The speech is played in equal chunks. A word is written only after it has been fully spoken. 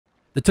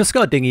The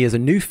Tuskarr Dinghy is a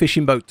new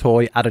fishing boat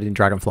toy added in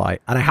Dragonflight,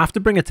 and I have to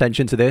bring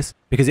attention to this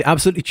because it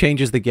absolutely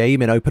changes the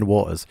game in open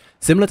waters.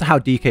 Similar to how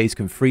DKs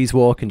can freeze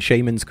walk and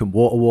shamans can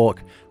water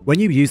walk, when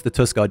you use the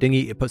Tuskarr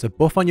Dinghy, it puts a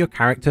buff on your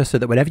character so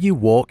that whenever you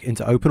walk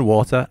into open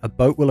water, a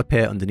boat will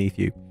appear underneath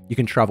you. You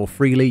can travel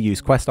freely, use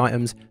quest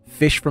items,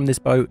 fish from this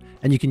boat,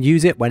 and you can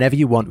use it whenever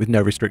you want with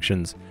no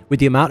restrictions.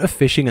 With the amount of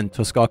fishing and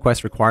Tuskarr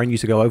quests requiring you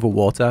to go over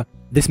water,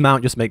 this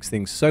mount just makes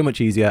things so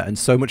much easier and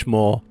so much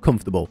more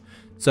comfortable.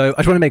 So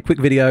I just want to make a quick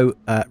video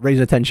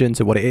raising attention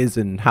to what it is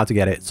and how to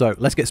get it. So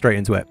let's get straight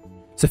into it.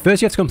 So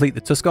first you have to complete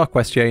the Tuskarr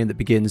quest chain that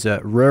begins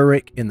at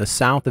Ruriq in the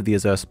south of the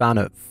Azure Span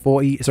at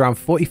 40, it's around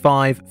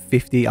 45,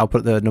 50, I'll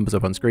put the numbers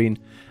up on screen.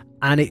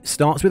 And it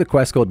starts with a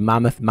quest called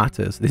Mammoth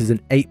Matters. This is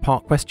an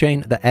 8-part quest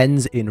chain that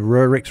ends in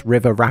Ruriq's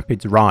River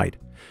Rapids ride.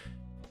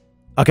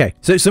 Okay,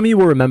 so some of you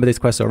will remember this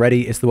quest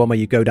already. It's the one where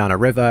you go down a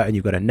river and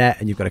you've got a net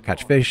and you've got to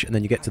catch fish, and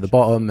then you get to the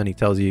bottom and he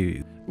tells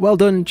you, well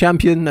done,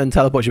 champion, and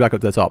teleports you back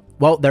up to the top.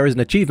 Well, there is an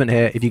achievement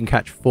here if you can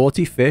catch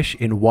 40 fish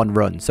in one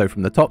run. So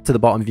from the top to the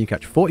bottom, if you can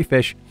catch 40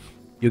 fish,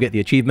 you'll get the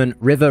achievement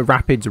River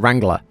Rapids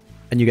Wrangler,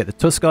 and you get the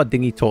Tuskarr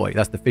Dinghy toy.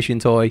 That's the fishing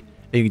toy.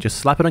 And you can just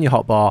slap it on your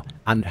hotbar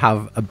and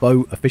have a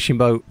boat, a fishing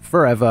boat,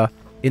 forever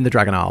in the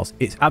Dragon Isles.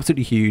 It's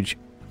absolutely huge.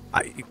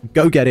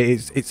 Go get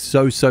it. It's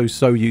so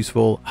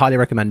useful. Highly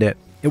recommend it.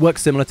 It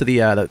works similar to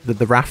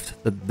the raft,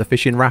 the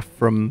fishing raft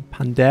from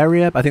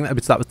Pandaria. I think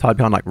that was tied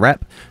behind like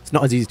rep. It's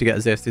not as easy to get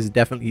as this. This is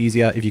definitely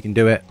easier if you can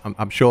do it.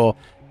 I'm sure.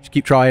 Just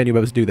keep trying. You'll be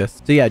able to do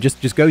this. So yeah,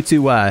 just go to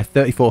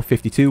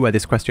 3452 where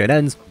this quest chain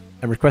ends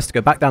and request to go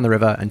back down the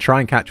river and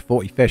try and catch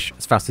 40 fish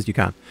as fast as you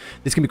can.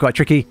 This can be quite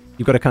tricky.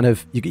 You've got to kind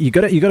of you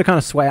got to kind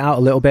of sweat out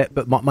a little bit.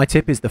 But my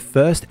tip is the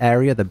first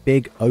area, the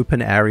big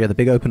open area, the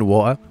big open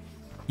water.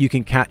 You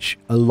can catch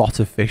a lot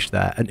of fish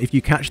there, and if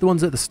you catch the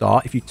ones at the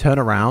start, if you turn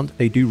around,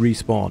 they do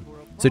respawn.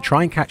 So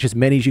try and catch as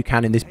many as you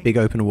can in this big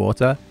open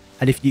water,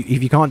 and if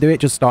you can't do it,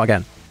 just start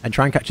again and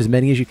try and catch as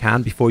many as you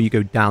can before you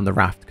go down the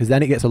raft, because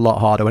then it gets a lot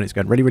harder when it's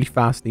going really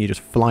fast and you're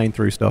just flying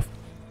through stuff.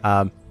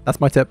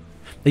 That's my tip.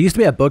 There used to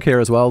be a bug here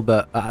as well,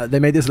 but they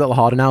made this a little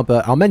harder now,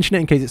 but I'll mention it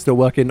in case it's still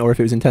working or if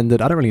it was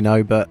intended. I don't really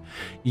know, but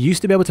you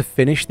used to be able to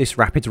finish this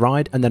rapids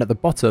ride, and then at the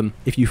bottom,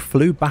 if you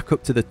flew back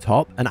up to the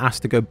top and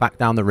asked to go back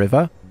down the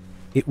river,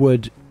 it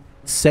would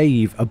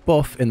save a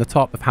buff in the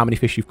top of how many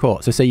fish you've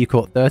caught. So say you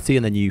caught 30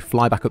 and then you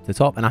fly back up to the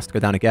top and ask to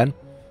go down again.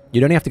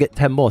 You'd only have to get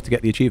 10 more to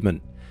get the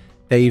achievement.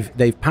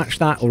 They've patched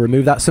that or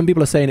removed that. Some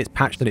people are saying it's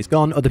patched and it's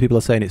gone. Other people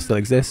are saying it still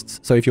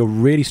exists. So if you're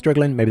really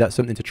struggling, maybe that's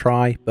something to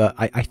try. But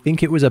I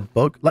think it was a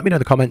bug. Let me know in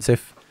the comments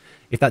if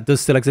that does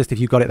still exist, if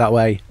you got it that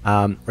way.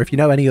 Or if you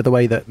know any other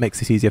way that makes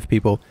this easier for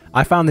people.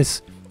 I found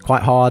this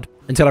quite hard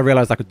until I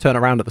realized I could turn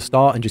around at the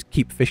start and just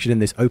keep fishing in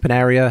this open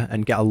area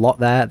and get a lot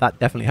there. That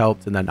definitely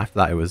helped, and then after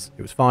that it was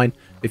fine.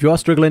 If you are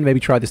struggling, maybe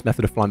try this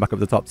method of flying back up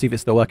the top, see if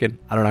it's still working.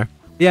 I don't know.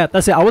 Yeah,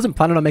 that's it. I wasn't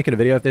planning on making a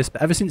video of this,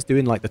 but ever since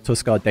doing like the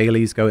Tuskarr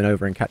dailies, going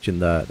over and catching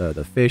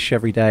the fish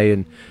every day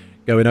and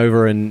going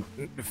over and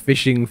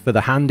fishing for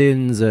the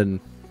hand-ins and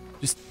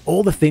just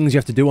all the things you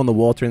have to do on the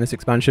water in this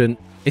expansion,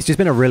 it's just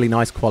been a really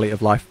nice quality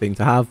of life thing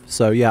to have.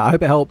 So yeah, I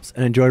hope it helps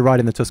and enjoy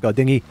riding the Tuskarr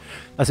Dinghy.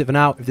 That's it for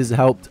now. If this has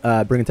helped,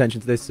 bring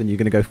attention to this and you're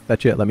going to go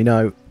fetch it, let me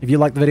know. If you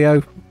like the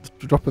video,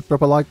 drop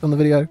a like on the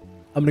video.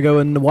 I'm going to go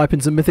and wipe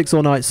in some mythics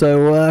all night.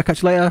 So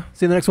catch you later.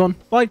 See you in the next one.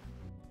 Bye.